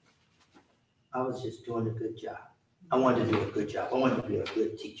 Nope. I was just doing a good job. I wanted to do a good job. I wanted to be a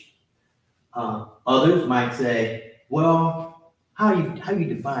good teacher. Others might say, well, how you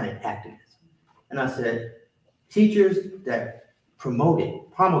define an activist? And I said, teachers that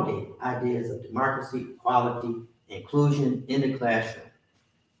promulgate ideas of democracy, equality, inclusion in the classroom,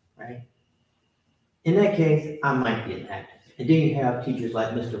 right? In that case, I might be an activist. And then you have teachers like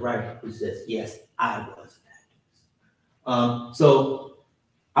Mr. Wright who says, yes, I was an activist. So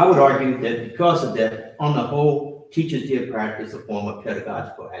I would argue that because of that, on the whole, teachers did practice a form of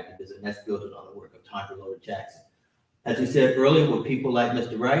pedagogical activism. That's built on the work of Tanya Jackson. As we said earlier, with people like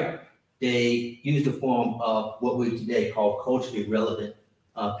Mr. Wright, they used a form of what we today call culturally relevant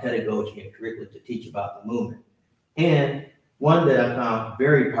pedagogy and curriculum to teach about the movement. And one that I found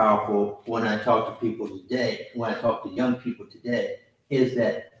very powerful when I talk to people today, when I talk to young people today, is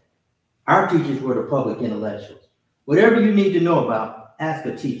that our teachers were the public intellectuals. Whatever you need to know about, ask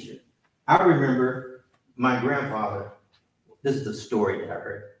a teacher. I remember my grandfather, this is the story that I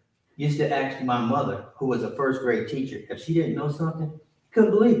heard, used to ask my mother, who was a first grade teacher, if she didn't know something, he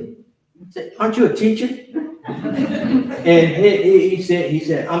couldn't believe it. He said, aren't you a teacher? And he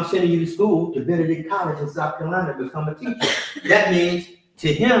said, I'm sending you to school to Benedict College in South Carolina to become a teacher. That means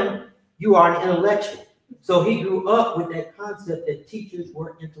to him, you are an intellectual. So he grew up with that concept that teachers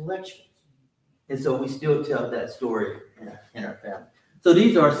were intellectuals. And so we still tell that story in our family. So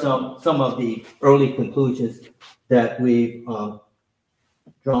these are some of the early conclusions that we've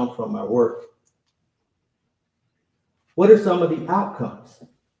drawn from our work. What are some of the outcomes?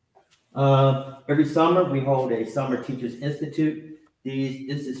 Every summer, we hold a Summer Teachers Institute.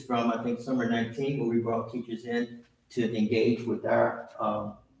 This is from, I think, summer 19, where we brought teachers in to engage with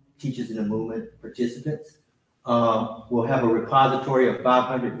our Teachers in the Movement participants. We'll have a repository of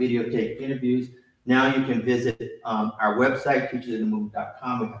 500 videotaped interviews. Now you can visit our website,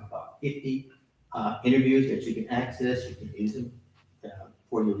 teachersinthemovement.com. We have about 50 interviews that you can access. You can use them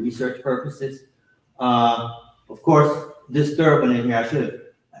for your research purposes. Of course, this third one in here,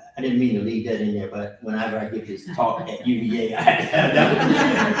 I didn't mean to leave that in there, but whenever I give this talk at UVA, I had to have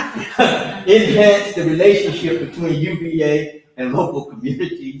that one. Enhance the relationship between UVA and local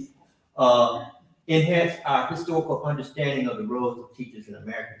communities. Enhance our historical understanding of the roles of teachers in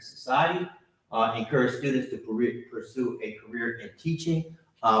American society. Encourage students to pursue a career in teaching.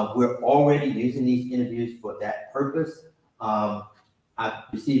 We're already using these interviews for that purpose. I've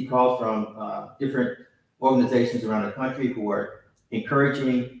received calls from different organizations around the country who are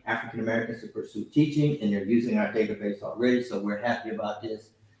encouraging African Americans to pursue teaching, and they're using our database already, so we're happy about this.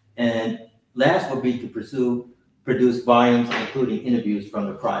 And last would be to produce volumes, including interviews from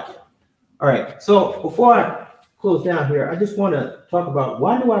the project. All right, so before I close down here, I just want to talk about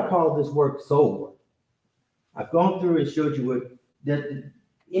why do I call this work soul work? I've gone through and showed you that.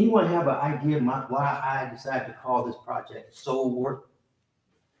 Anyone have an idea why I decided to call this project soul work?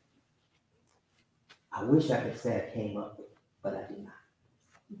 I wish I could say I came up with it, but I did not.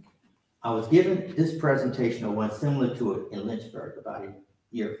 I was given this presentation or one similar to it in Lynchburg about a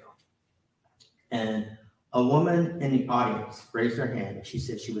year ago. And a woman in the audience raised her hand and she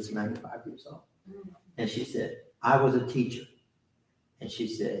said she was 95 years old. And she said, I was a teacher. And she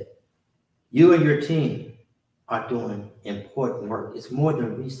said, you and your team are doing important work. It's more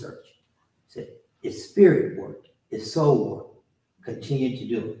than research. She said, it's spirit work, it's soul work. Continue to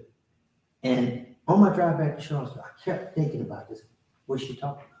do it. And on my drive back to Charlottesville, I kept thinking about this. What's she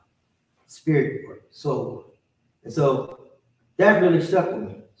talking about? Spirit work, soul work. And so that really stuck with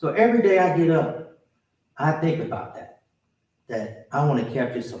me. So every day I get up, I think about that I want to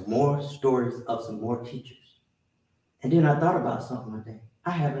capture some more stories of some more teachers. And then I thought about something one day.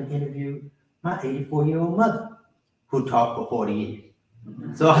 I haven't interviewed my 84-year-old mother who taught for 40 years.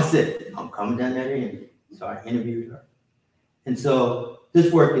 So I said, I'm coming down that interview. So I interviewed her. And so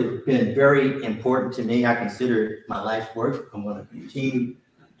this work has been very important to me. I consider it my life's work. I'm going to continue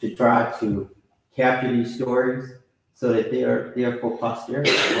to try to capture these stories so that they are there for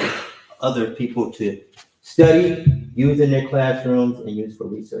posterity, for other people to study, use in their classrooms, and use for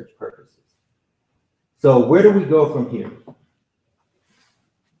research purposes. So where do we go from here?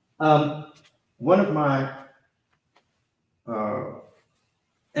 One of my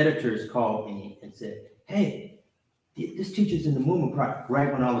editors called me and said, hey, this teacher's in the movement project,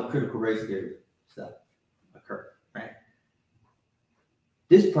 right when all the critical race theory stuff occurred, right?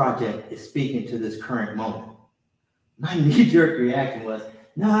 This project is speaking to this current moment. My knee-jerk reaction was,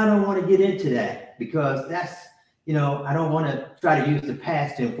 no, I don't want to get into that because that's, I don't want to try to use the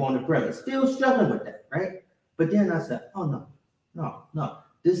past to inform the present. Still struggling with that, right? But then I said, oh, no,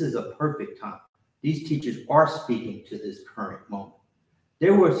 this is a perfect time. These teachers are speaking to this current moment. They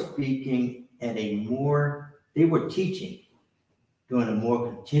were speaking at they were teaching during a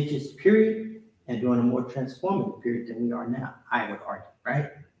more contentious period and during a more transformative period than we are now, I would argue, right?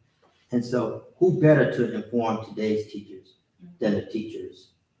 And so who better to inform today's teachers than the teachers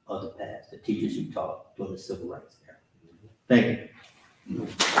of the past, the teachers who taught during the civil rights era. Thank you.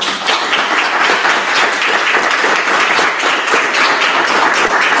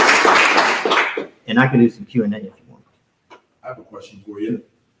 And I can do some Q&A if you want. I have a question for you.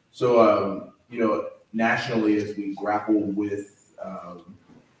 So, nationally, as we grapple with an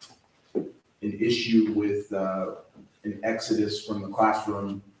issue with an exodus from the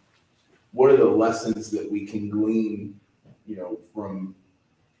classroom, what are the lessons that we can glean, from,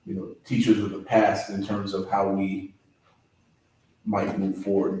 teachers of the past in terms of how we might move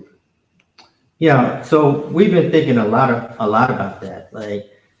forward? Yeah, so we've been thinking a lot about that. Like,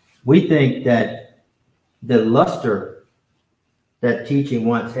 we think that the luster that teaching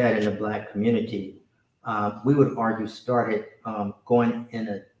once had in the Black community, we would argue started going in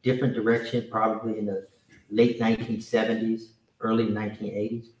a different direction, probably in the late 1970s, early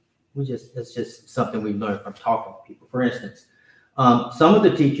 1980s. It's just something we learned from talking to people. For instance, some of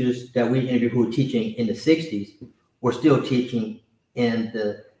the teachers that we interviewed who were teaching in the 60s were still teaching in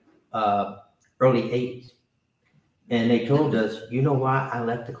the early 80s. And they told us, you know why I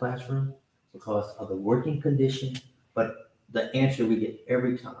left the classroom? Because of the working conditions. But the answer we get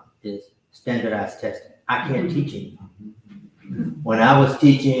every time is standardized testing. I can't teach anymore. When I was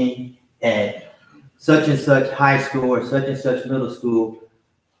teaching at such and such high school or such and such middle school,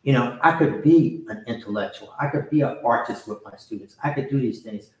 I could be an intellectual. I could be an artist with my students. I could do these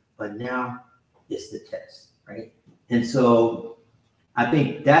things, but now it's the test, right? And so I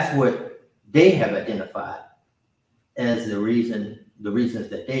think that's what they have identified as the reasons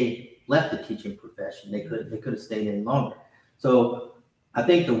that they left the teaching profession. They could have stayed in longer. So I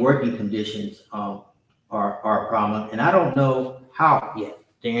think the working conditions are a problem. And I don't know how yet,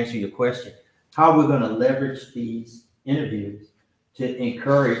 to answer your question, how we're going to leverage these interviews to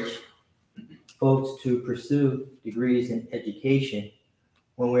encourage folks to pursue degrees in education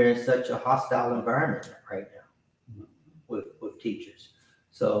when we're in such a hostile environment right now with teachers.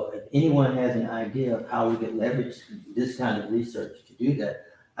 So if anyone has an idea of how we could leverage this kind of research to do that,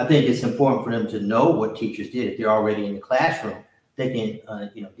 I think it's important for them to know what teachers did. If they're already in the classroom, they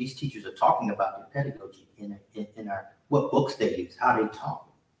can, these teachers are talking about their pedagogy in what books they use, how they taught.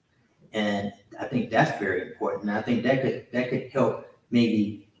 And I think that's very important. And I think that could help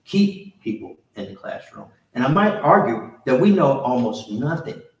maybe keep people in the classroom. And I might argue that we know almost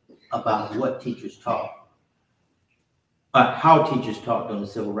nothing about what teachers taught, how teachers taught during the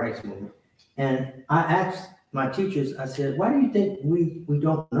civil rights movement. And I asked my teachers, I said, why do you think we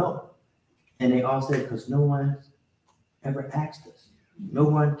don't know? And they all said, because no one's ever asked us. No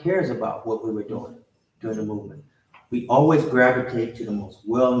one cares about what we were doing during the movement. We always gravitate to the most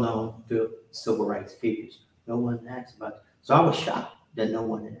well-known civil rights figures. No one asked about it. So I was shocked that no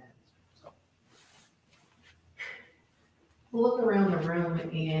one had asked. So. We'll look around the room,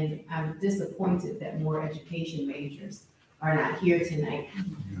 and I'm disappointed that more education majors are not here tonight.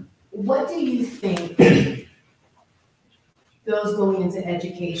 What do you think those going into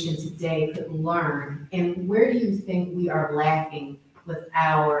education today could learn, and where do you think we are lacking with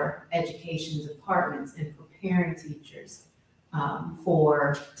our education departments in preparing teachers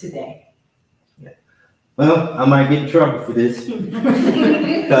for today? Yeah. Well, I might get in trouble for this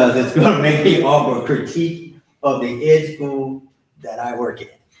because it's going to make me offer a critique of the ed school that I work in.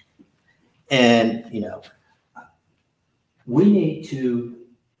 And, we need to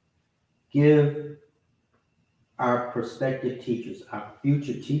give our prospective teachers, our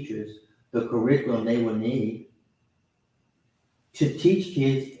future teachers, the curriculum they will need to teach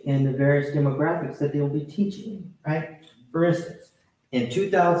kids in the various demographics that they'll be teaching, right? For instance, in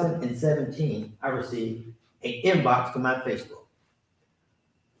 2017, I received an inbox to my Facebook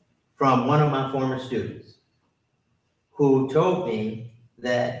from one of my former students who told me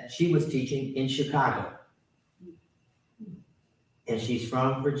that she was teaching in Chicago. And she's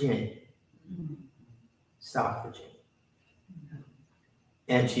from Virginia, South Virginia.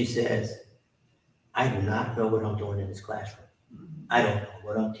 And she says, I do not know what I'm doing in this classroom. I don't know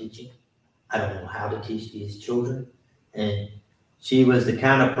what I'm teaching. I don't know how to teach these children. And she was the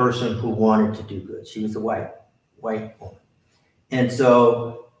kind of person who wanted to do good. She was a white woman. And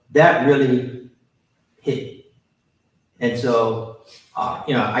so that really hit me. And so,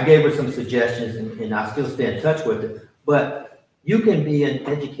 I gave her some suggestions and I still stay in touch with her. But you can be an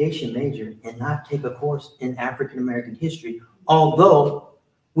education major and not take a course in African-American history, although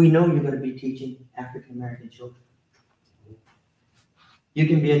we know you're going to be teaching African-American children. You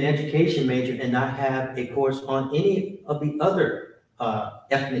can be an education major and not have a course on any of the other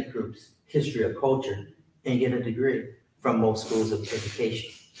ethnic groups, history or culture, and get a degree from most schools of education.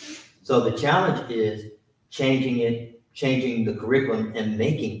 So the challenge is changing the curriculum and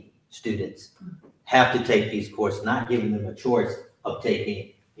making students have to take these courses, not giving them a choice of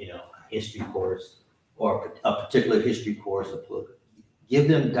taking, a history course or a particular history course. Give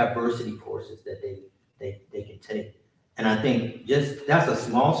them diversity courses that they can take. And I think that's a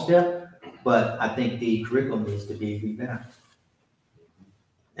small step, but I think the curriculum needs to be revamped.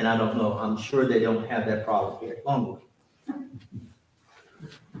 And I don't know, I'm sure they don't have that problem here at Longwood.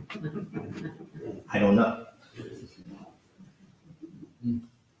 I don't know.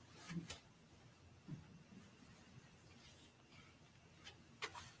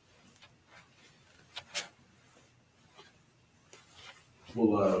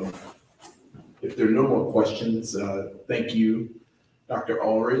 Well, if there are no more questions, thank you, Dr.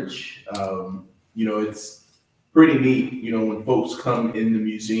 Alridge. It's pretty neat, when folks come in the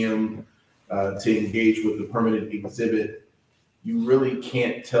museum to engage with the permanent exhibit, you really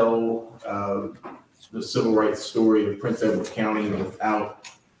can't tell the civil rights story of Prince Edward County without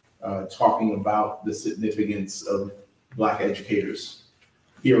talking about the significance of Black educators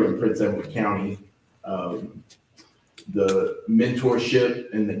here in Prince Edward County. The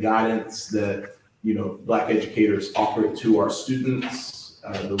mentorship and the guidance that, Black educators offered to our students,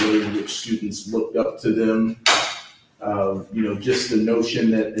 the way in which students looked up to them, just the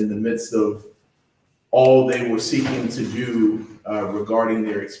notion that in the midst of all they were seeking to do regarding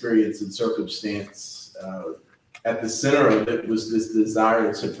their experience and circumstance, at the center of it was this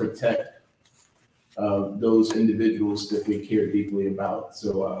desire to protect those individuals that we care deeply about.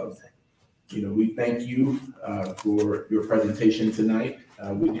 So, we thank you for your presentation tonight.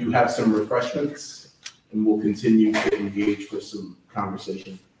 We do have some refreshments and we'll continue to engage for some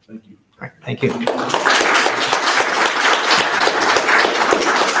conversation. Thank you. All right, thank you.